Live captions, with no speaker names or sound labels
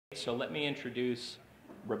So let me introduce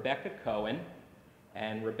Rebecca Cohen,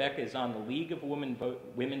 and Rebecca is on the League of Women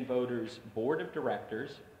Voters Board of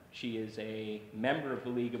Directors. She is a member of the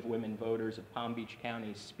League of Women Voters of Palm Beach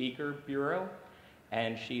County's Speaker Bureau,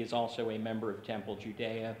 and she is also a member of Temple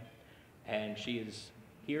Judea, and she is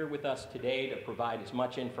here with us today to provide as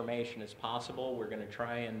much information as possible. We're going to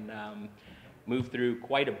try and move through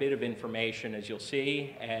quite a bit of information, as you'll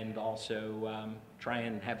see, and also try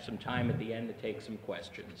and have some time at the end to take some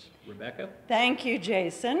questions. Rebecca? Thank you,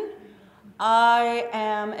 Jason. I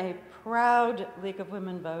am a proud League of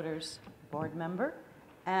Women Voters board member,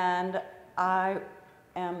 and I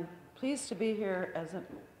am pleased to be here as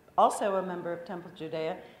also a member of Temple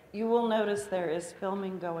Judea. You will notice there is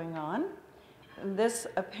filming going on. This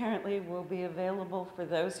apparently will be available for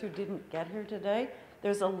those who didn't get here today.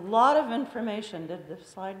 There's a lot of information. Did the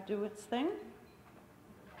slide do its thing?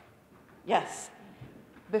 Yes.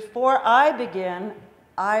 Before I begin,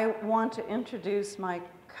 I want to introduce my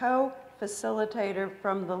co-facilitator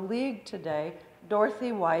from the League today,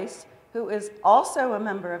 Dorothy Weiss, who is also a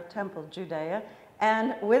member of Temple Judea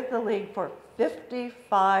and with the League for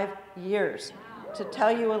 55 years, to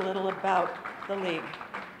tell you a little about the League.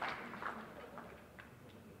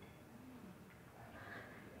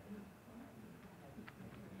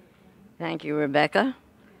 Thank you, Rebecca.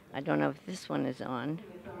 I don't know if this one is on.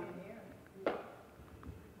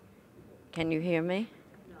 Can you hear me?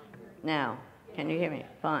 Now, can you hear me?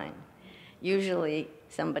 Fine. Usually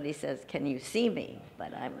somebody says, can you see me?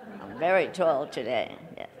 But I'm very tall today.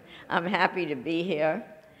 Yes. I'm happy to be here.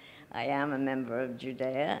 I am a member of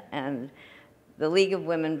Judea, and the League of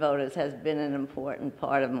Women Voters has been an important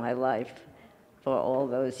part of my life for all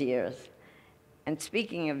those years. And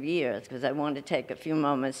speaking of years, because I want to take a few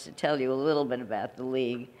moments to tell you a little bit about the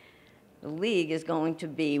League is going to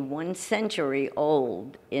be 1 century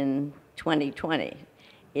old in 2020.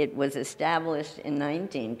 It was established in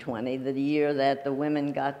 1920, the year that the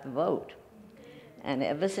women got the vote. And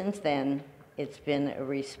ever since then, it's been a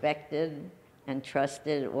respected and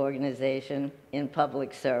trusted organization in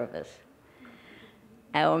public service.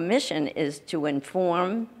 Our mission is to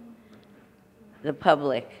inform the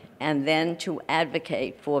public and then to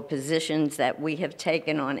advocate for positions that we have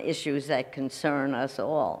taken on issues that concern us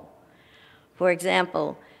all. For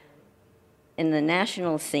example, in the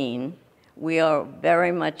national scene, we are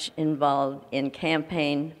very much involved in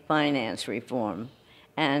campaign finance reform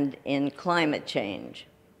and in climate change.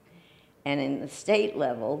 And in the state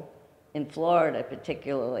level, in Florida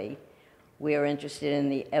particularly, we are interested in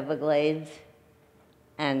the Everglades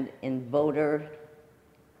and in voter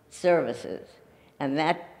services. And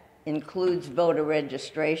that includes voter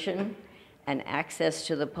registration and access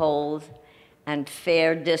to the polls and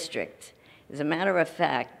fair districts. As a matter of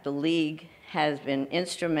fact, the League has been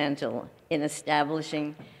instrumental in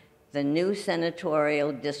establishing the new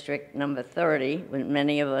senatorial district number 30, where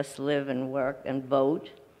many of us live and work and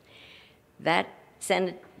vote. That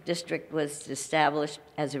Senate district was established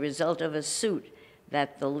as a result of a suit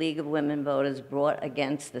that the League of Women Voters brought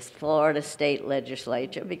against the Florida state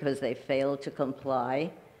legislature because they failed to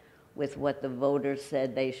comply with what the voters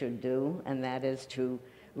said they should do, and that is to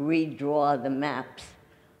redraw the maps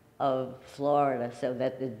of Florida so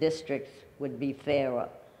that the districts would be fairer.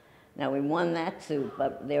 Now, we won that suit,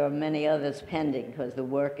 but there are many others pending because the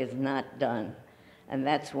work is not done. And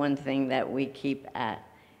that's one thing that we keep at.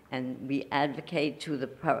 And we advocate to the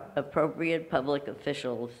appropriate public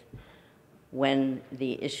officials when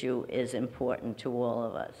the issue is important to all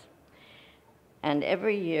of us. And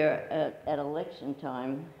every year at election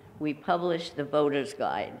time, we publish the voter's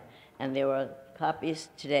guide. And there are copies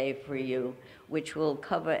today for you, which will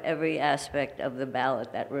cover every aspect of the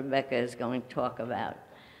ballot that Rebecca is going to talk about.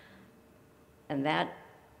 And that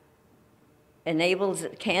enables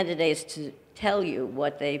candidates to tell you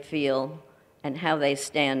what they feel and how they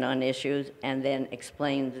stand on issues, and then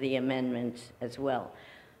explains the amendments as well.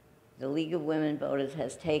 The League of Women Voters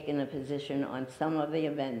has taken a position on some of the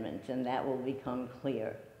amendments, and that will become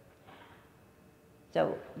clear.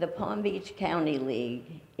 So the Palm Beach County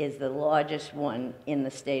League is the largest one in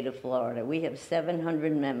the state of Florida. We have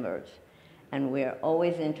 700 members, and we're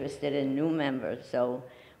always interested in new members. So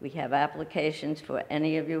we have applications for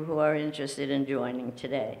any of you who are interested in joining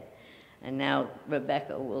today. And now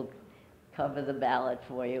Rebecca will cover the ballot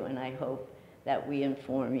for you, and I hope that we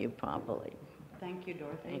inform you properly. Thank you,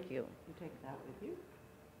 Dorothy. Thank you. You take that with you.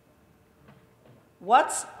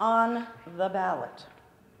 What's on the ballot?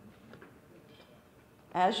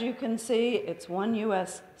 As you can see, it's 1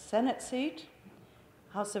 U.S. Senate seat,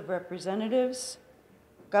 House of Representatives,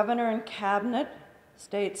 Governor and Cabinet,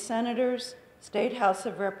 state senators, State House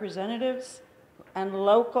of Representatives, and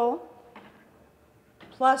local,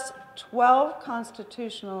 plus 12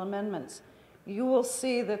 constitutional amendments. You will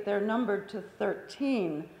see that they're numbered to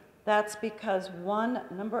 13. That's because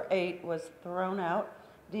number 8, was thrown out,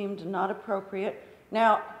 deemed not appropriate.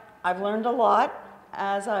 Now, I've learned a lot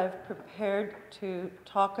as I've prepared to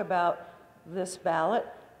talk about this ballot.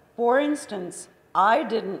 For instance, I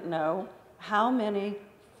didn't know how many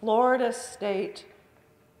Florida state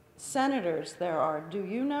senators there are. Do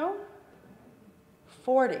you know?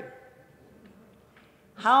 40.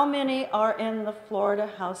 How many are in the Florida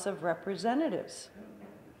House of Representatives?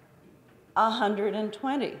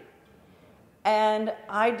 120. And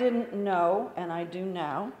I didn't know, and I do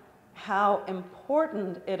now, how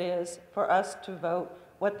important it is for us to vote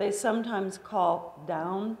what they sometimes call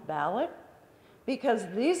down ballot, because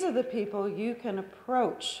these are the people you can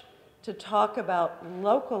approach to talk about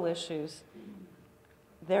local issues.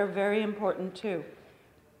 They're very important too.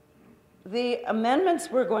 The amendments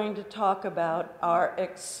we're going to talk about are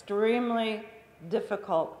extremely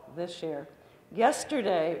difficult this year.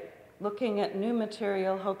 Yesterday, looking at new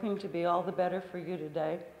material, hoping to be all the better for you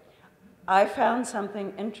today, I found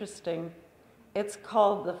something interesting. It's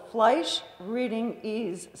called the Fleisch Reading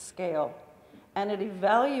Ease Scale, and it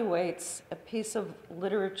evaluates a piece of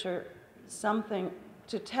literature, something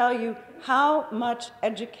to tell you how much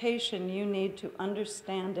education you need to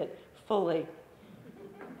understand it fully.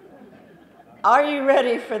 Are you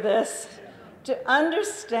ready for this? To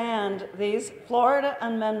understand these Florida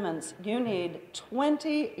amendments, you need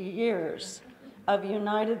 20 years of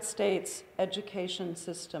United States education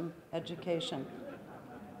system education.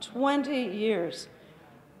 20 years.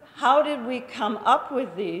 How did we come up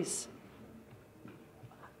with these?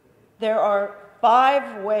 There are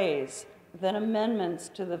 5 ways that amendments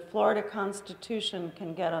to the Florida Constitution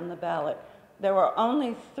can get on the ballot. There were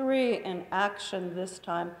only 3 in action this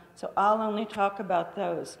time, so I'll only talk about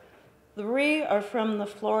those. 3 are from the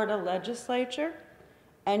Florida legislature,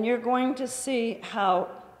 and you're going to see how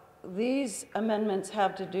these amendments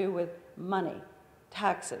have to do with money,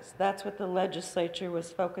 taxes. That's what the legislature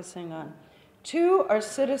was focusing on. 2 are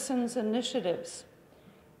citizens' initiatives.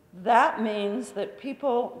 That means that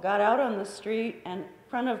people got out on the street and in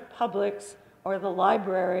front of Publix or the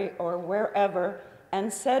library or wherever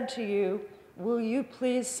and said to you, will you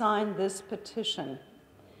please sign this petition?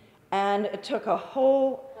 And it took a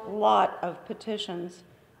whole lot of petitions.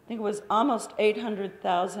 I think it was almost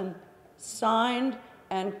 800,000 signed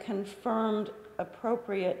and confirmed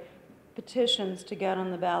appropriate petitions to get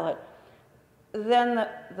on the ballot. Then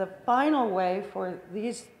the final way for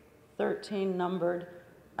these 13 numbered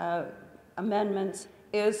amendments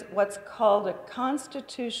is what's called a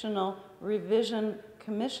Constitutional Revision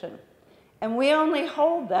Commission. And we only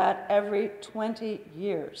hold that every 20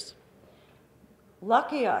 years.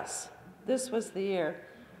 Lucky us, this was the year.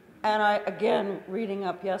 And again, reading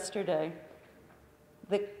up yesterday,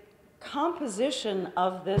 the composition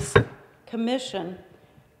of this commission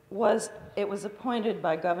was appointed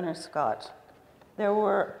by Governor Scott. There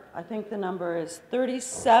were, I think the number is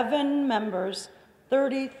 37 members,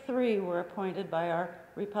 33 were appointed by our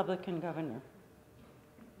Republican governor.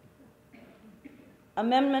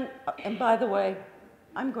 Amendment, and by the way,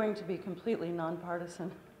 I'm going to be completely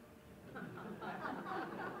nonpartisan.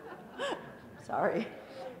 Sorry.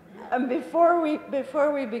 Before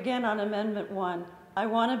we begin on Amendment 1, I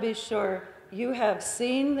want to be sure you have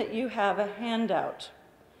seen that you have a handout.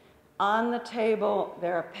 On the table,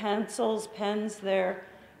 there are pencils, pens there.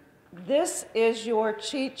 This is your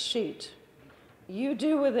cheat sheet. You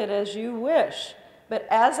do with it as you wish. But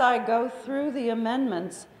as I go through the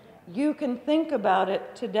amendments, you can think about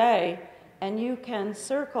it today, and you can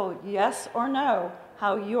circle yes or no,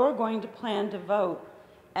 how you're going to plan to vote.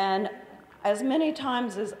 And as many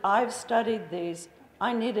times as I've studied these,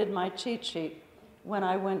 I needed my cheat sheet when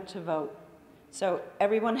I went to vote. So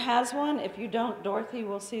everyone has one. If you don't, Dorothy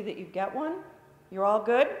will see that you get one. You're all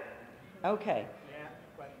good? Okay. May I ask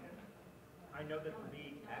a question? I know that the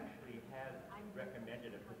League actually has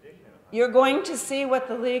recommended a position. You're going to see what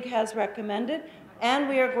the League has recommended, and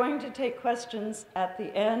we are going to take questions at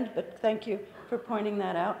the end, but thank you for pointing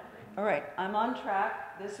that out. All right, I'm on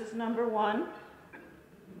track. This is number 1.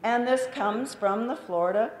 And this comes from the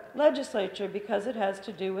Florida legislature because it has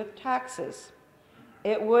to do with taxes.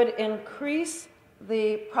 It would increase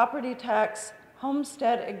the property tax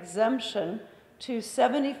homestead exemption to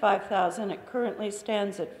 $75,000. It currently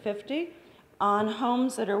stands at $50,000 on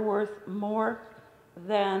homes that are worth more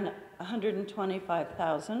than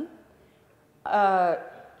 $125,000.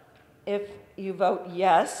 If you vote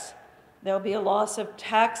yes, there'll be a loss of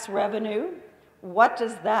tax revenue. What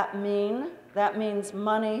does that mean? That means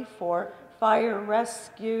money for fire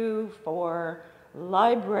rescue, for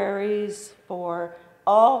libraries, for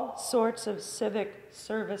all sorts of civic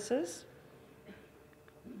services.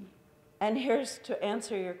 And here's to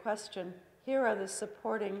answer your question. Here are the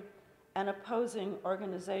supporting and opposing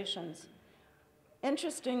organizations.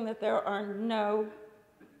 Interesting that there are no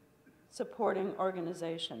supporting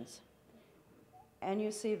organizations. And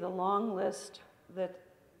you see the long list that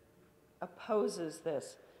opposes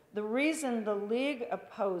this. The reason the League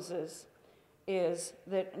opposes is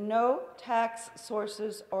that no tax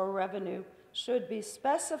sources or revenue should be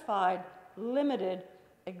specified, limited,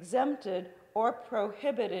 exempted, or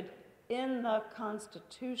prohibited in the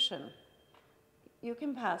Constitution. You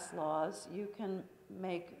can pass laws, you can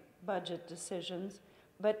make budget decisions,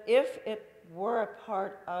 but if it were a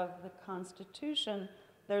part of the Constitution,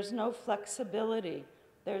 there's no flexibility.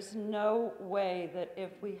 There's no way that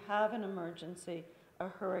if we have an emergency, a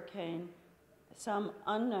hurricane, some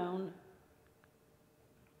unknown,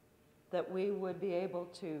 that we would be able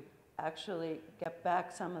to actually get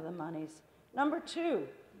back some of the monies. Number two,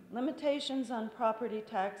 limitations on property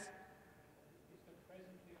tax.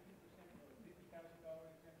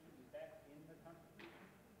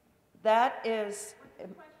 That is,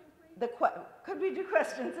 could we do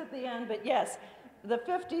questions at the end? But yes, the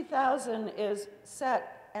 50,000 is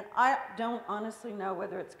set, and I don't honestly know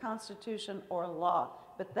whether it's Constitution or law,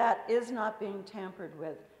 but that is not being tampered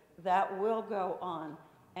with. That will go on,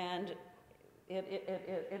 and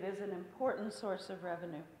it is an important source of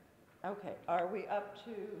revenue. Okay, are we up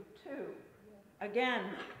to two? Again,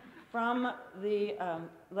 from the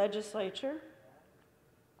legislature.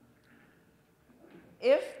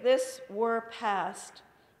 If this were passed,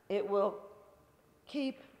 it will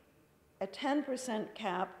keep a 10%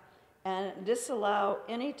 cap and disallow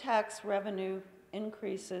any tax revenue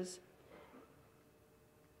increases.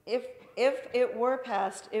 If it were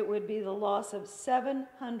passed, it would be the loss of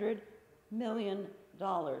 $700 million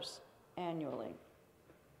annually.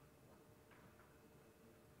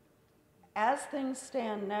 As things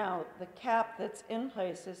stand now, the cap that's in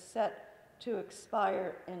place is set to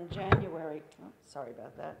expire in January. Oh, sorry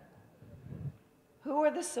about that. Who are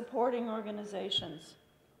the supporting organizations?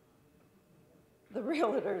 The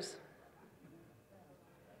realtors.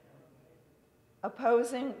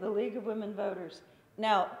 Opposing the League of Women Voters.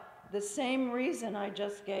 Now, the same reason I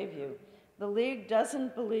just gave you. The League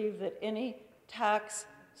doesn't believe that any tax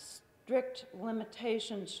strict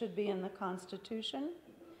limitations should be in the Constitution,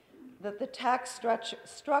 that the tax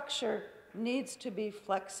structure needs to be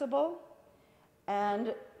flexible,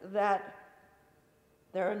 and that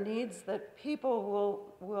there are needs that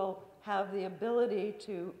people will have the ability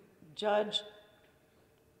to judge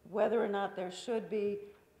whether or not there should be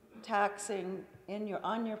taxing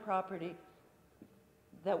on your property,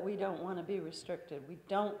 that we don't want to be restricted. We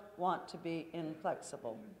don't want to be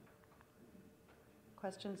inflexible.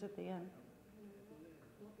 Questions at the end?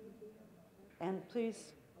 And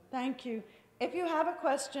please, thank you. If you have a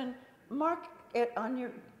question, mark it on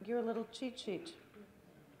your little cheat sheet.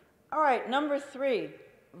 All right, number 3,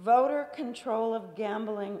 voter control of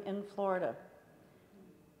gambling in Florida.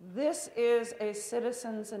 This is a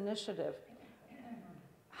citizens' initiative.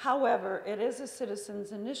 However, it is a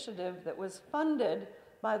citizens' initiative that was funded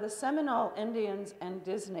by the Seminole Indians and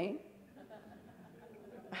Disney.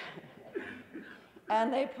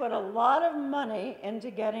 And they put a lot of money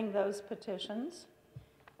into getting those petitions.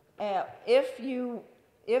 If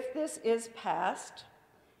this is passed,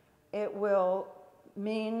 it will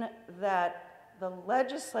mean that the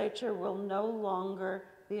legislature will no longer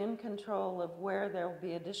be in control of where there will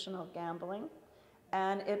be additional gambling,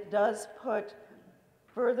 and it does put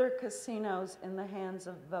further casinos in the hands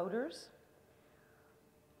of voters.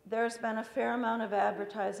 There's been a fair amount of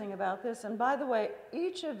advertising about this, and by the way,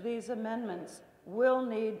 each of these amendments will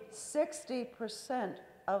need 60%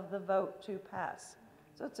 of the vote to pass.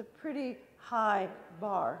 So it's a pretty high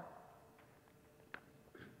bar.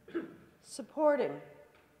 Supporting,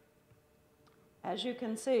 as you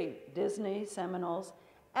can see, Disney, Seminoles,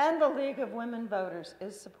 and the League of Women Voters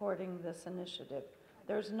is supporting this initiative.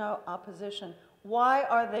 There's no opposition. Why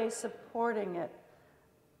are they supporting it?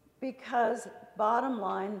 Because, bottom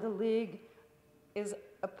line, the League is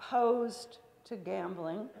opposed to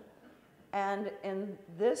gambling, and in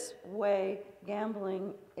this way,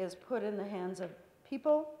 gambling is put in the hands of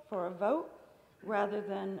people for a vote rather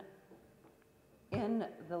than in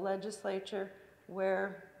the legislature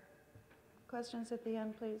where, questions at the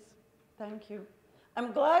end, please? Thank you.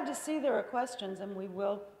 I'm glad to see there are questions, and we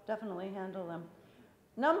will definitely handle them.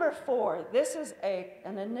 Number 4, this is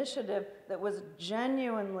an initiative that was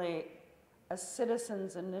genuinely a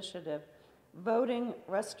citizens' initiative. Voting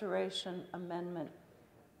Restoration Amendment.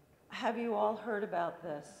 Have you all heard about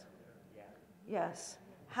this? Yeah. Yes.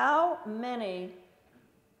 How many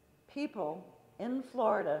people in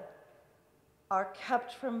Florida are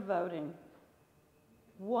kept from voting?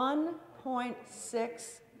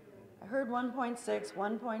 1.6, I heard 1.6,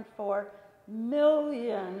 1.4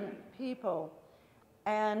 million people.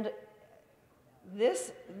 And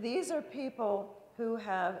these are people who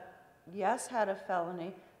have, yes, had a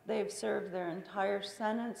felony. They've served their entire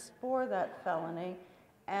sentence for that felony.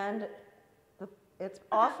 And it's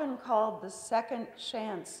often called the Second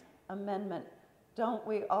Chance Amendment. Don't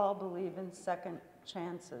we all believe in second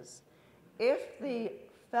chances? If the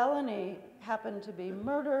felony happened to be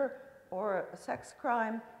murder or a sex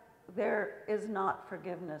crime, there is not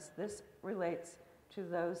forgiveness. This relates to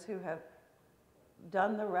those who have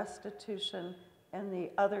done the restitution and the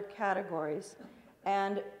other categories.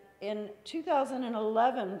 And in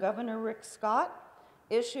 2011, Governor Rick Scott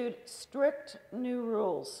issued strict new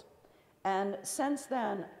rules. And since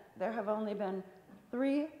then, there have only been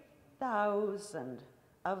 3,000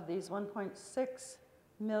 of these 1.6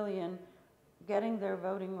 million getting their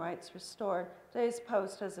voting rights restored. Today's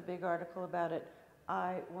Post has a big article about it.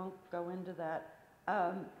 I won't go into that.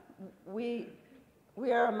 We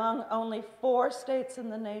are among only 4 states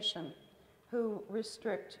in the nation who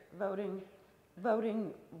restrict voting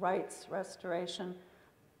rights restoration.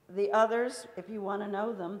 The others, if you want to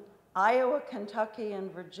know them, Iowa, Kentucky,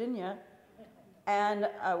 and Virginia. And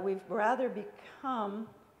we've rather become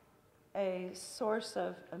a source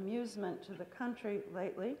of amusement to the country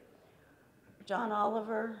lately. John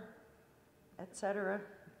Oliver, etc.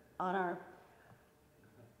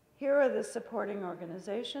 Here are the supporting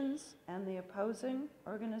organizations and the opposing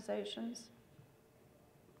organizations.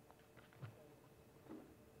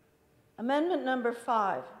 Amendment number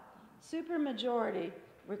 5, supermajority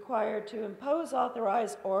required to impose,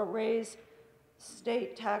 authorize, or raise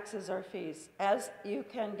state taxes or fees. As you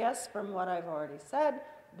can guess from what I've already said,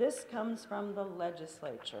 this comes from the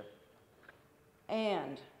legislature.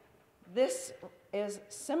 And this is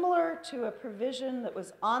similar to a provision that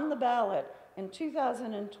was on the ballot in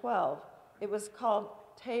 2012. It was called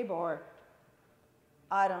TABOR.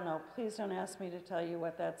 I don't know, please don't ask me to tell you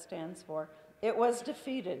what that stands for. It was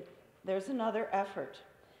defeated. There's another effort.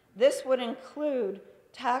 This would include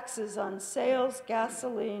taxes on sales,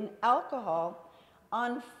 gasoline, alcohol,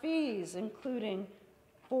 on fees, including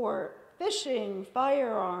for fishing,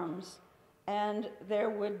 firearms, and there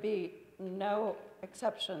would be no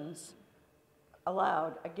exceptions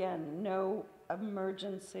allowed. Again, no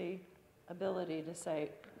emergency ability to say,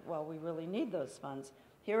 well, we really need those funds.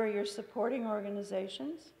 Here are your supporting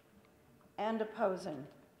organizations and opposing.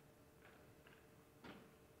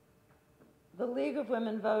 The League of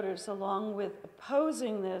Women Voters, along with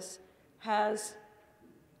opposing this, has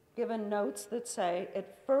given notes that say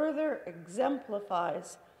it further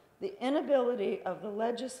exemplifies the inability of the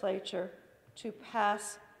legislature to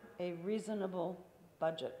pass a reasonable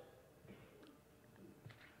budget.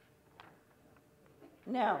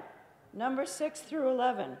 Now, number 6 through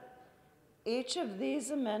 11, each of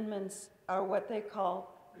these amendments are what they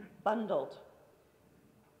call bundled.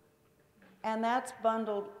 And that's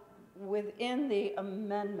bundled within the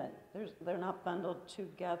amendment. They're not bundled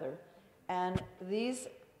together. And these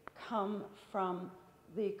come from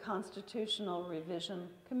the Constitutional Revision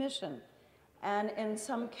Commission. And in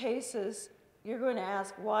some cases, you're going to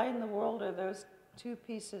ask, why in the world are those 2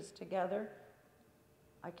 pieces together?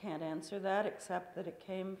 I can't answer that, except that it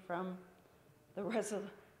came from the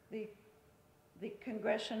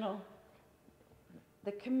congressional,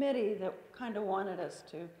 the committee that kind of wanted us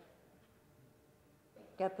to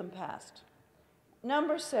get them passed.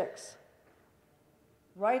 Number 6,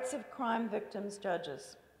 rights of crime victims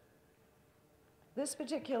judges. This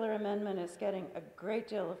particular amendment is getting a great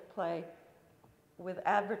deal of play with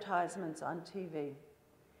advertisements on TV.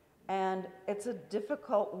 And it's a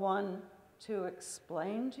difficult one to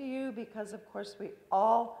explain to you because, of course, we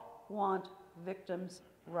all want victims'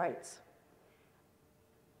 rights.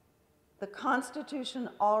 The Constitution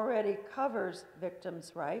already covers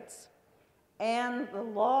victims' rights, and the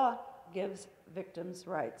law gives victims'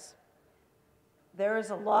 rights. There is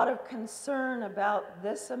a lot of concern about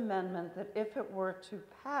this amendment that if it were to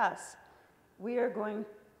pass, there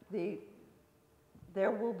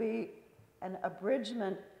will be an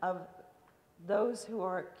abridgment of those who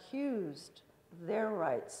are accused, their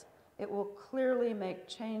rights. It will clearly make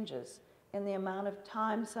changes in the amount of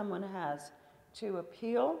time someone has to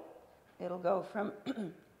appeal. It'll go from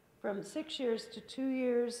from 6 years to 2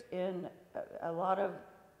 years in a lot of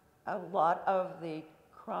the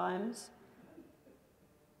crimes.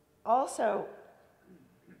 Also,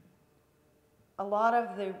 a lot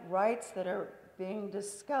of the rights that are being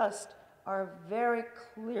discussed are very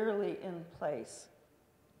clearly in place.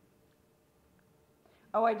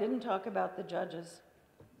 Oh, I didn't talk about the judges.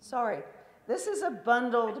 Sorry. This is a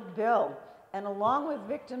bundled bill, and along with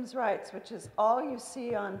victims' rights, which is all you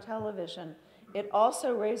see on television, it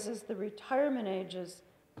also raises the retirement ages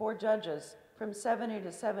for judges from 70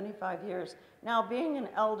 to 75 years. Now, being an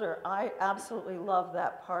elder, I absolutely love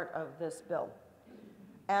that part of this bill.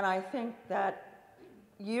 And I think that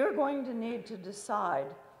you're going to need to decide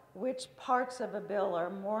which parts of a bill are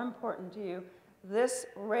more important to you. This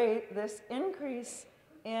increase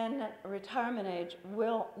in retirement age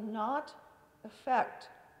will not affect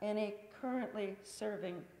any currently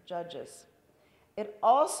serving judges. It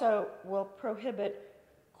also will prohibit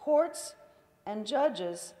courts and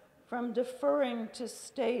judges from deferring to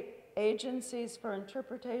state agencies for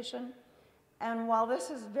interpretation. And while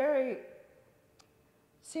this is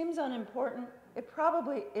seems unimportant, it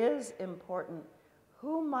probably is important.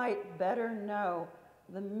 Who might better know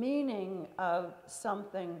the meaning of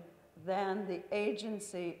something than the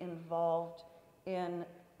agency involved in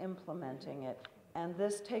implementing it? And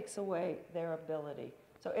this takes away their ability.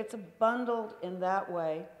 So it's bundled in that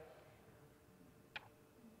way.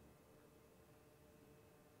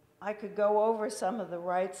 I could go over some of the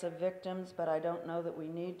rights of victims, but I don't know that we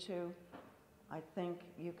need to. I think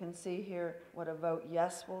you can see here what a vote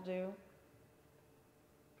yes will do.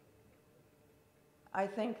 I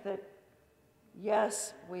think that,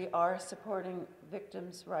 yes, we are supporting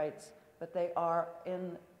victims' rights, but they are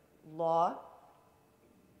in law.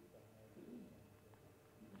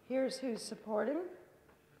 Here's who's supporting.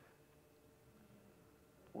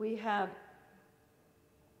 We have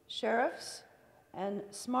sheriffs and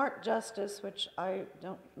Smart Justice, which I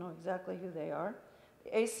don't know exactly who they are.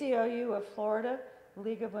 The ACLU of Florida,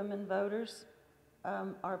 League of Women Voters,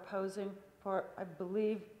 are posing for, I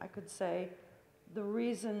believe I could say, the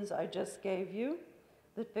reasons I just gave you,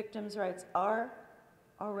 that victims' rights are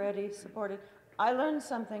already supported. I learned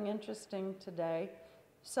something interesting today.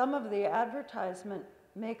 Some of the advertisement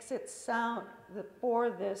makes it sound that for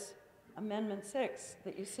this Amendment 6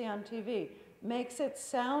 that you see on TV, makes it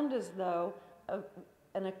sound as though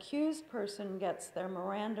an accused person gets their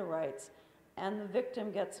Miranda rights and the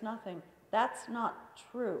victim gets nothing. That's not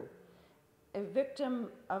true. A victim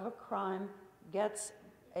of a crime gets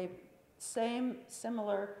a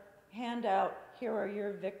similar handout, here are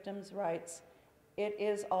your victims' rights. It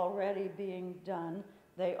is already being done.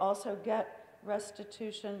 They also get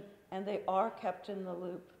restitution, and they are kept in the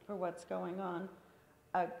loop for what's going on.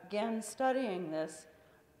 Again, studying this,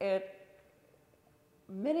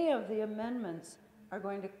 many of the amendments are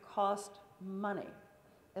going to cost money.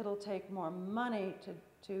 It'll take more money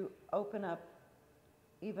to open up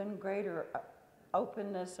even greater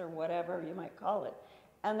openness or whatever you might call it.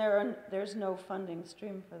 And there's no funding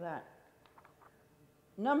stream for that.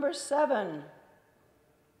 Number 7,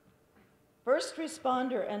 first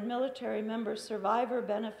responder and military member survivor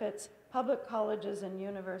benefits, public colleges and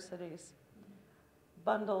universities.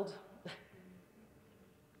 Bundled.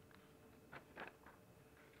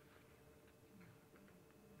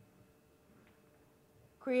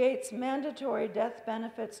 Creates mandatory death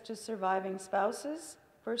benefits to surviving spouses,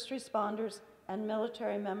 first responders, and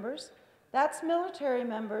military members. That's military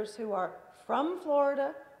members who are from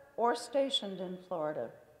Florida or stationed in Florida.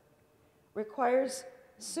 Requires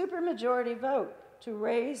supermajority vote to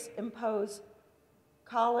impose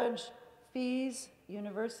college fees,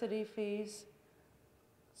 university fees.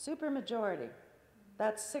 Supermajority,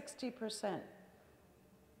 that's 60%.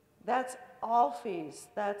 That's all fees,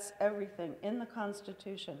 that's everything in the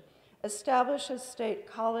Constitution. Establishes state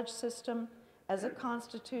college system as a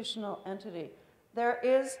constitutional entity. There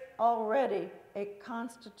is already a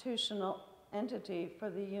constitutional entity for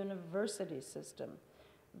the university system.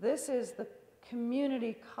 This is the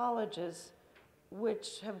community colleges,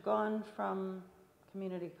 which have gone from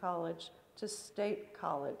community college to state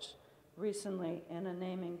college recently in a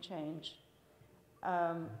naming change.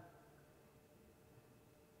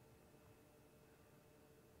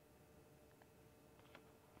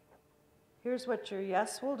 Here's what your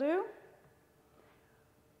yes will do.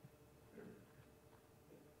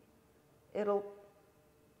 It'll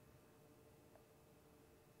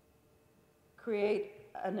create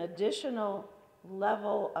an additional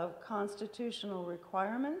level of constitutional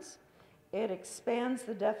requirements. It expands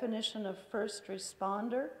the definition of first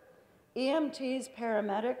responder. EMTs,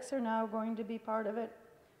 paramedics are now going to be part of it.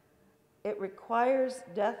 It requires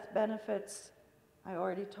death benefits, I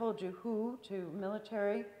already told you who, to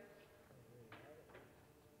military.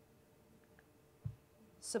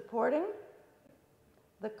 Supporting.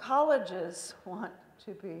 The colleges want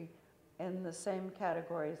to be in the same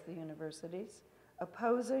category as the universities.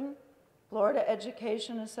 Opposing. Florida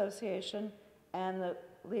Education Association and the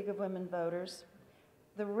League of Women Voters.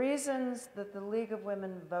 The reasons that the League of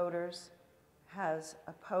Women Voters has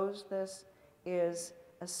opposed this is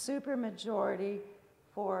a supermajority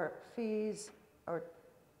for fees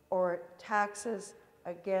or taxes,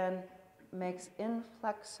 again, makes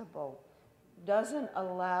inflexible, doesn't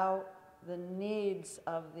allow the needs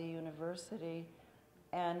of the university,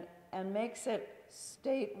 and makes it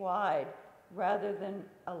statewide rather than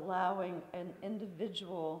allowing an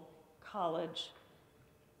individual college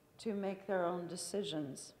to make their own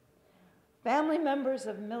decisions. Family members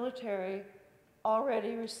of military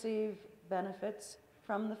already receive benefits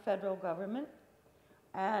from the federal government.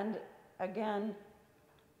 And again,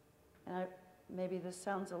 maybe this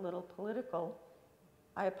sounds a little political,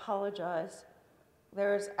 I apologize.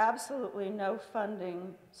 There is absolutely no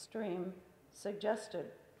funding stream suggested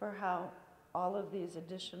for how all of these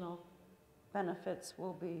additional benefits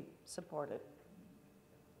will be supported.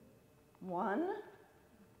 1,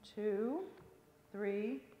 2,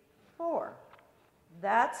 3, 4.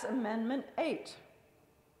 That's Amendment 8.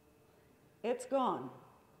 It's gone.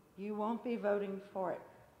 You won't be voting for it.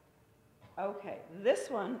 Okay, this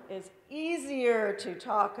one is easier to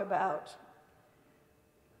talk about.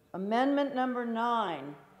 Amendment number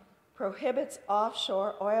 9 prohibits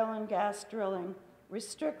offshore oil and gas drilling,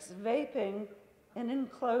 restricts vaping in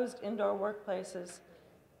enclosed indoor workplaces.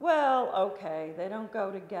 Well, okay, they don't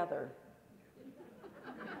go together.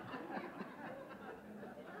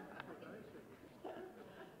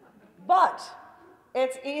 But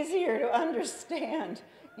it's easier to understand.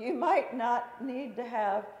 You might not need to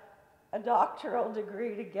have a doctoral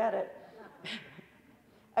degree to get it.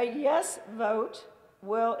 A yes vote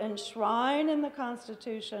will enshrine in the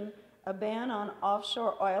Constitution a ban on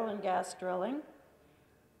offshore oil and gas drilling,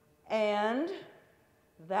 and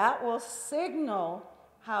that will signal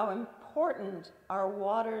how important our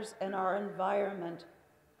waters and our environment,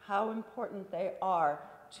 how important they are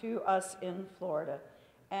to us in Florida.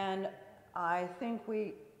 And I think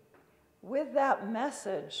with that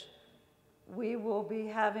message, we will be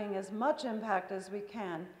having as much impact as we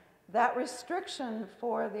can. That restriction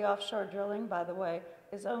for the offshore drilling, by the way,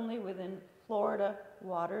 is only within Florida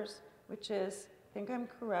waters, which is, I think I'm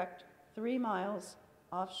correct, 3 miles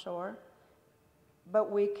offshore.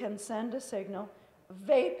 But we can send a signal.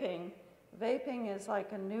 Vaping. Vaping is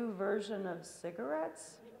like a new version of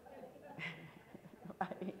cigarettes.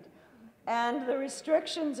 Right? And the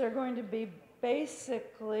restrictions are going to be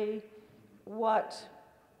basically what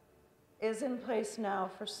is in place now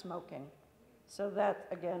for smoking. So that,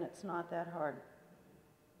 again, it's not that hard.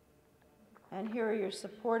 And here are your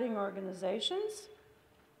supporting organizations.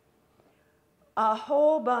 A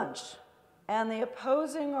whole bunch. And the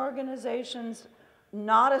opposing organizations,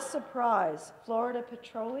 not a surprise. Florida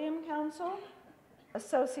Petroleum Council,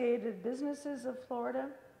 Associated Businesses of Florida,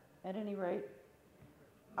 at any rate.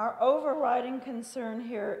 Our overriding concern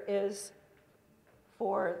here is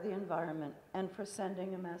for the environment and for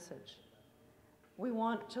sending a message. We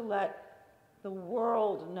want to let the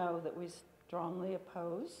world know that we strongly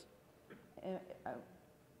oppose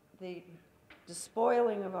the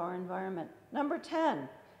despoiling of our environment. Number 10,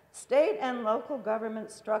 state and local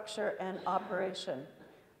government structure and operation.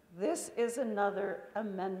 This is another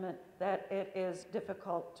amendment that it is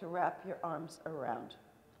difficult to wrap your arms around.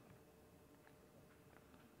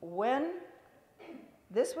 When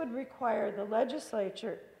this would require the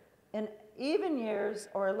legislature in even years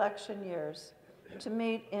or election years to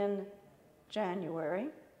meet in January.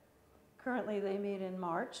 Currently they meet in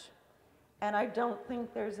March. And I don't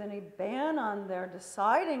think there's any ban on their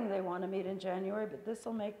deciding they want to meet in January, but this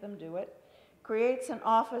will make them do it. Creates an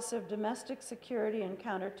Office of Domestic Security and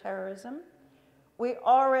Counterterrorism. We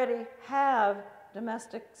already have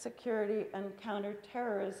domestic security and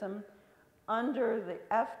counterterrorism under the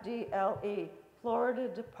FDLE, Florida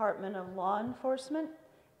Department of Law Enforcement,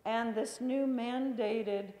 and this new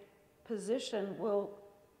mandated position will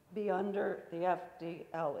be under the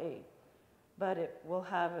FDLE, but it will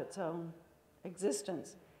have its own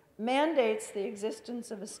existence. Mandates the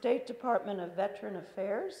existence of a State Department of Veteran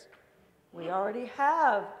Affairs. We already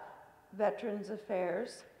have Veterans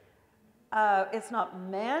Affairs. It's not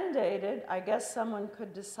mandated. I guess someone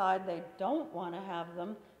could decide they don't want to have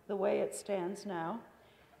them the way it stands now.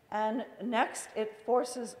 And next, it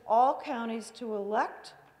forces all counties to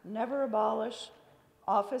elect, never abolish,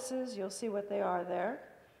 offices. You'll see what they are there.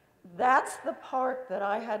 That's the part that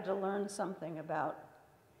I had to learn something about.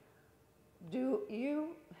 Do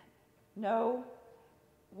you know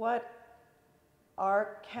what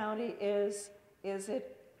our county is. Is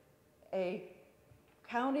it a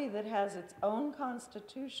county that has its own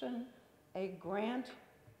constitution, a grant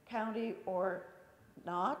county or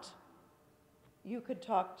not? You could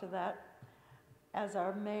talk to that as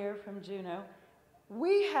our mayor from Juneau.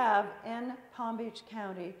 We have in Palm Beach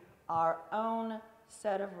County our own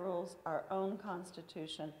set of rules, our own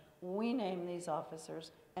constitution. We name these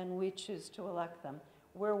officers and we choose to elect them.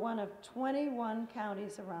 We're one of 21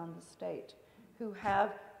 counties around the state who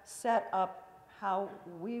have set up how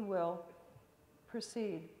we will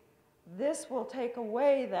proceed. This will take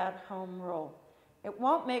away that home rule. It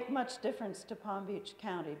won't make much difference to Palm Beach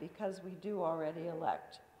County because we do already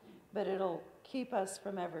elect, but it'll keep us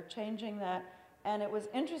from ever changing that. And it was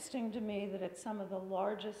interesting to me that it's some of the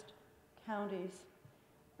largest counties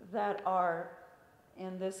that are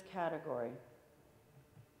in this category.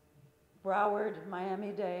 Broward,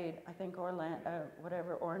 Miami-Dade, I think Orlando,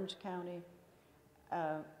 Orange County.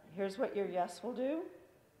 Here's what your yes will do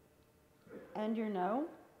and your no.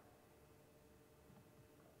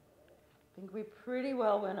 I think we pretty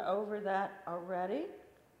well went over that already.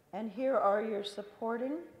 And here are your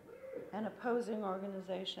supporting and opposing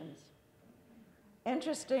organizations.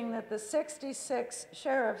 Interesting that the 66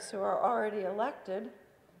 sheriffs who are already elected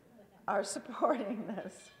are supporting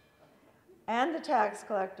this. And the tax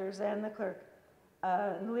collectors and the clerk.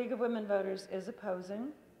 The League of Women Voters is opposing.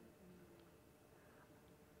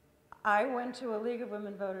 I went to a League of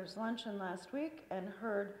Women Voters luncheon last week and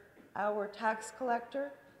heard our tax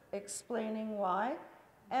collector explaining why.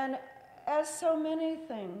 And as so many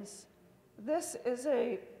things, this is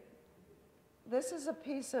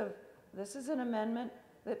an amendment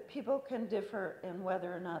that people can differ in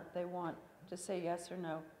whether or not they want to say yes or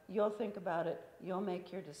no. You'll think about it, you'll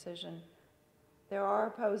make your decision. There are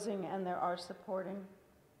opposing and there are supporting.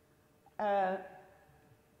 I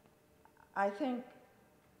think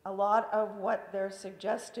a lot of what they're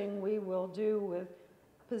suggesting we will do with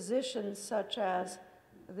positions such as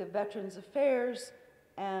the Veterans Affairs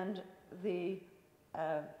and the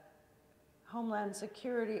Homeland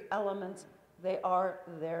Security elements, they are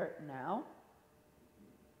there now.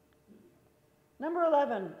 Number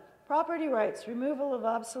 11, property rights, removal of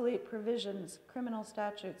obsolete provisions, criminal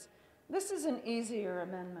statutes. This is an easier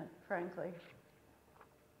amendment, frankly.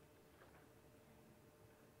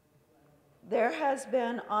 There has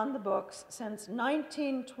been on the books since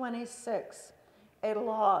 1926 a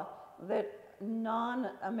law that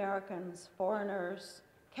non-Americans, foreigners,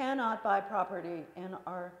 cannot buy property in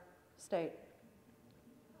our state.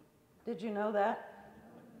 Did you know that?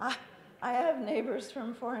 I have neighbors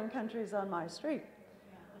from foreign countries on my street.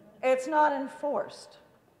 It's not enforced,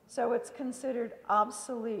 so it's considered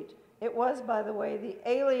obsolete. It was, by the way, the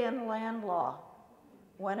Alien Land Law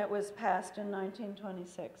when it was passed in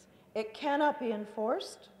 1926. It cannot be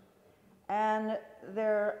enforced, and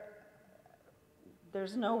there's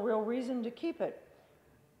no real reason to keep it.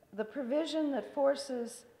 The provision that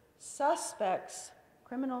forces suspects,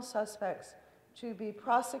 criminal suspects, to be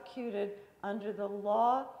prosecuted under the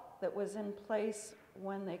law that was in place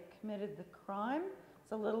when they committed the crime.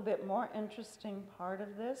 It's a little bit more interesting part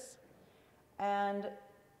of this. And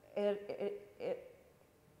it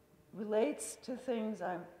relates to things,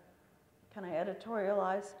 can I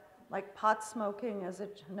editorialize? Like pot smoking,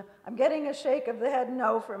 I'm getting a shake of the head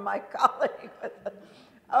no from my colleague.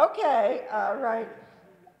 Okay, right.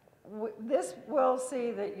 This will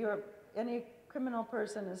see that any criminal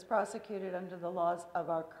person is prosecuted under the laws of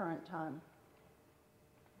our current time.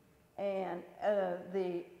 And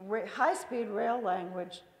the high-speed rail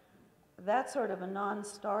language, that's sort of a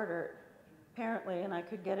non-starter, apparently, and I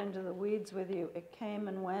could get into the weeds with you. It came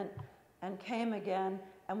and went and came again,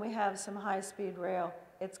 and we have some high-speed rail.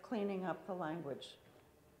 It's cleaning up the language.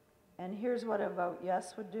 And here's what a vote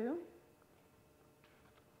yes would do.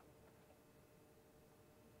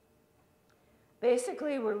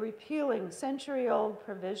 Basically, we're repealing century-old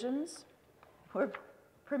provisions. We're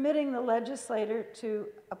permitting the legislator to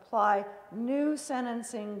apply new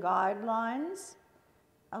sentencing guidelines,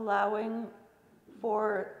 allowing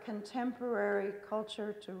for contemporary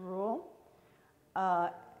culture to rule,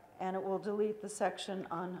 and it will delete the section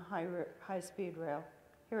on high-speed rail.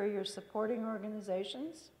 Here are your supporting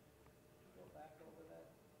organizations. Go back over that.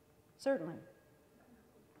 Certainly.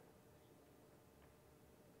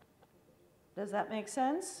 Does that make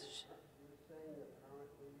sense? You're saying that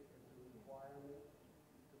currently it's a requirement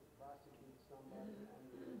to prosecute somebody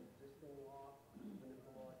under the existing law, even if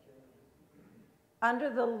the law changes? Under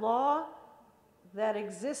the law that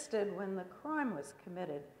existed when the crime was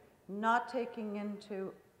committed, not taking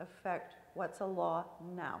into effect what's a law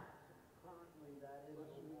now. Currently, that is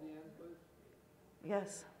the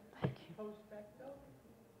Yes, thank you. Post facto?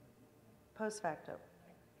 Post facto.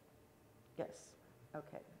 Yes,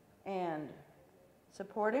 okay. And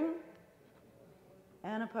supporting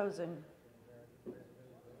and opposing.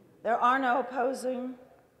 There are no opposing.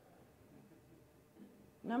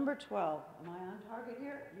 Number 12. Am I on target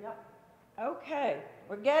here? Yep. Okay,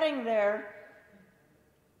 we're getting there.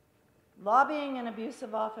 Lobbying and abuse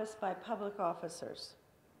of office by public officers.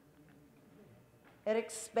 It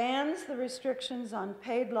expands the restrictions on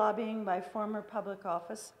paid lobbying by former public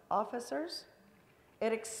officers.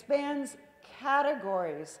 It expands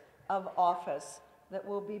categories of office that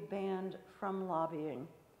will be banned from lobbying.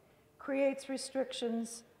 Creates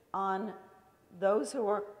restrictions on those who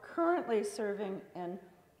are currently serving in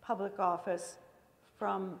public office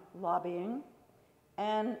from lobbying,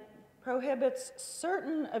 and prohibits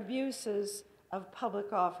certain abuses of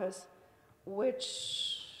public office,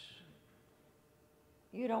 which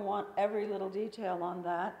you don't want every little detail on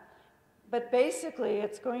that, but basically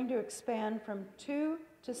it's going to expand from 2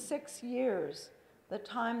 to 6 years, the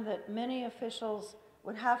time that many officials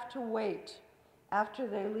would have to wait after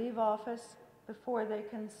they leave office before they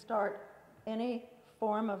can start any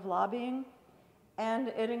form of lobbying, and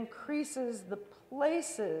it increases the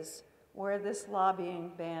places where this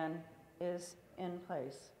lobbying ban is in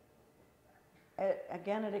place.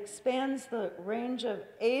 Again, it expands the range of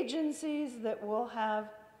agencies that will have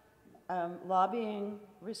lobbying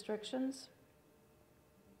restrictions.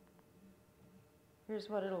 Here's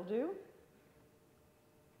what it'll do.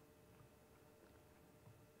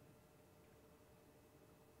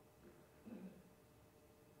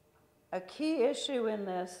 A key issue in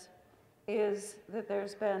this is that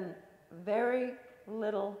there's been very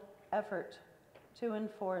little effort to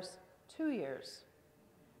enforce 2 years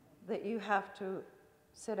that you have to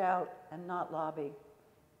sit out and not lobby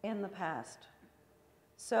in the past.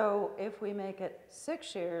 So if we make it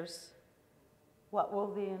 6 years, what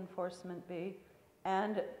will the enforcement be?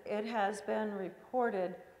 And it has been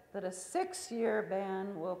reported that a 6-year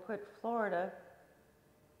ban will put Florida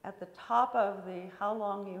at the top of the how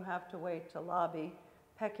long you have to wait to lobby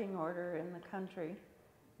pecking order in the country.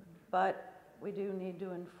 But we do need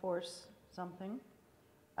to enforce something.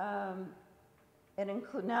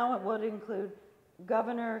 Now it would include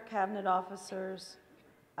governor, cabinet officers,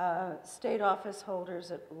 state office holders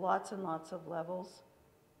at lots and lots of levels.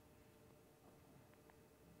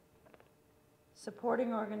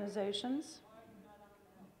 Supporting organizations.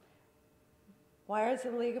 Why is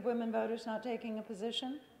the League of Women Voters not taking a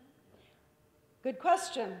position? Good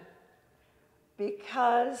question.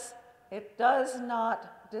 Because it does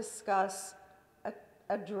not discuss,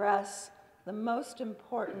 address the most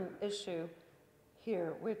important issue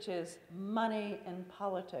here, which is money in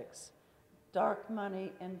politics, dark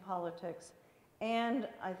money in politics. And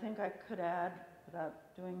I think I could add,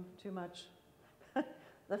 without doing too much,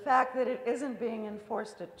 the fact that it isn't being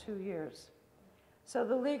enforced at 2 years. So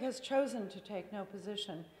the League has chosen to take no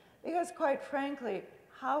position because, quite frankly,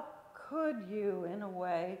 how could you, in a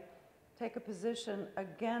way, take a position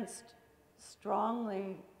against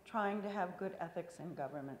strongly trying to have good ethics in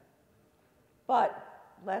government? But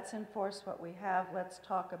let's enforce what we have. Let's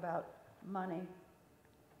talk about money.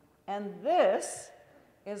 And this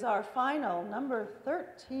is our final, number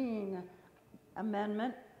 13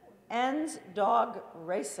 amendment, ends dog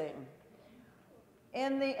racing.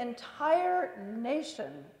 In the entire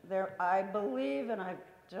nation, I believe, and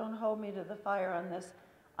don't hold me to the fire on this,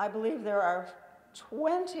 I believe there are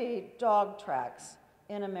 20 dog tracks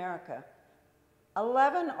in America.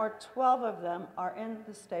 11 or 12 of them are in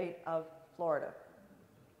the state of Florida.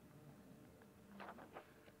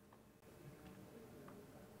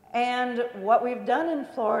 And what we've done in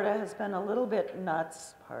Florida has been a little bit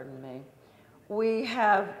nuts, pardon me. We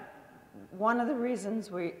have, one of the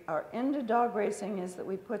reasons we are into dog racing is that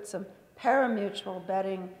we put some parimutuel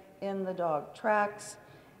betting in the dog tracks.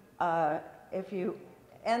 And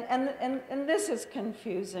this is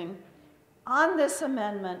confusing. On this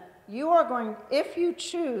amendment, you are going, if you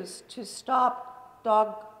choose to stop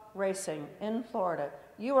dog racing in Florida,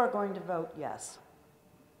 you are going to vote yes.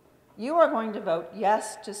 You are going to vote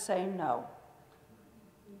yes to say no.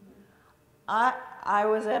 I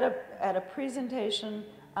was at a presentation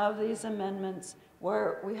of these amendments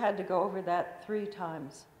where we had to go over that 3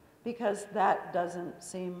 times because that doesn't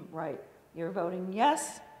seem right. You're voting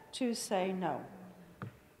yes to say no.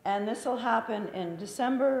 And this will happen in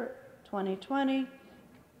December 2020.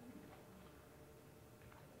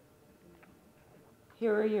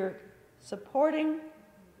 Here are your supporting.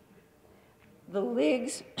 The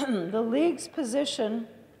League's position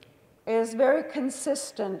is very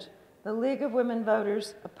consistent. The League of Women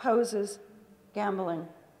Voters opposes gambling.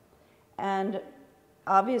 And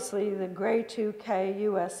obviously, the Gray 2K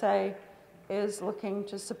USA is looking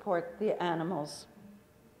to support the animals.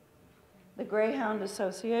 The Greyhound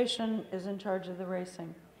Association is in charge of the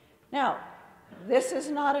racing. Now, this is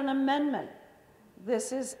not an amendment.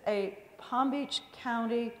 This is a Palm Beach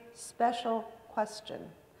County special question.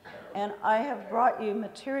 And I have brought you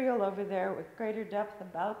material over there with greater depth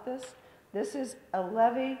about this. This is a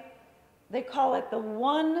levy. They call it the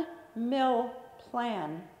 1 mil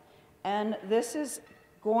plan. And this is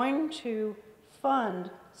going to fund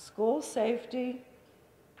school safety,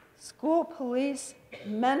 school police,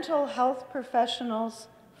 mental health professionals,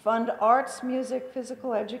 fund arts, music,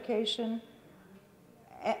 physical education,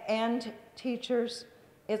 and teachers.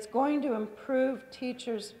 It's going to improve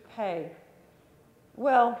teachers' pay.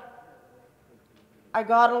 Well, I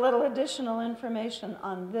got a little additional information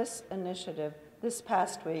on this initiative this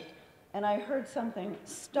past week, and I heard something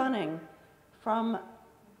stunning from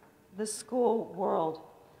the school world.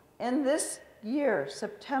 In this year,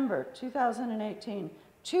 September 2018,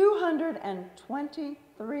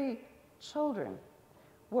 223 children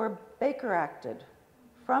were Baker Acted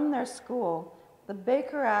from their school. The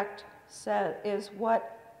Baker Act is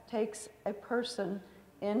what takes a person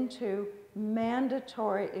into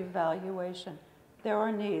mandatory evaluation. There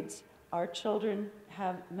are needs. Our children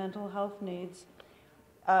have mental health needs.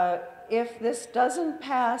 If this doesn't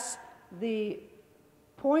pass, the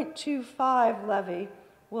 0.25 levy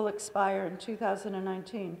will expire in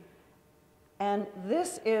 2019. And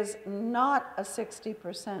this is not a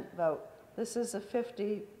 60% vote. This is a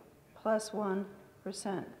 50 plus 1%.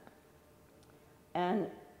 And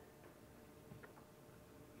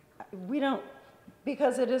we don't,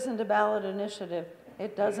 because it isn't a ballot initiative,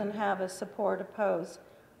 it doesn't have a support opposed.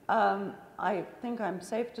 I think I'm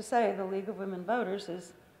safe to say the League of Women Voters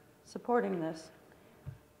is supporting this.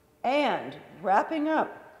 And wrapping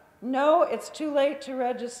up, no, it's too late to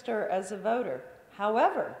register as a voter.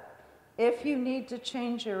 However, if you need to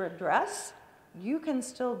change your address, you can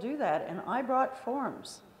still do that, and I brought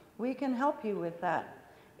forms. We can help you with that.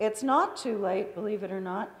 It's not too late, believe it or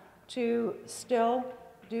not, to still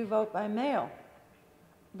do vote by mail,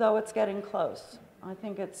 though it's getting close. I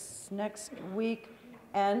think it's next week.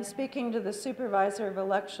 And speaking to the Supervisor of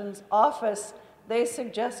Elections office, they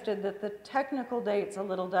suggested that the technical date's a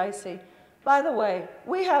little dicey. By the way,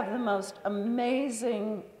 we have the most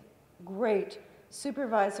amazing, great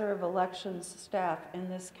Supervisor of Elections staff in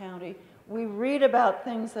this county. We read about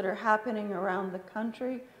things that are happening around the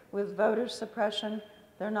country with voter suppression.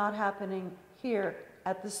 They're not happening here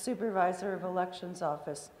at the Supervisor of Elections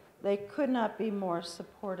office. They could not be more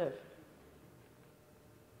supportive.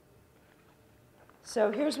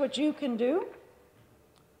 So here's what you can do.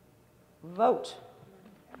 Vote.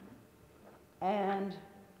 And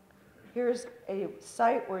here's a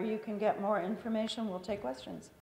site where you can get more information. We'll take questions.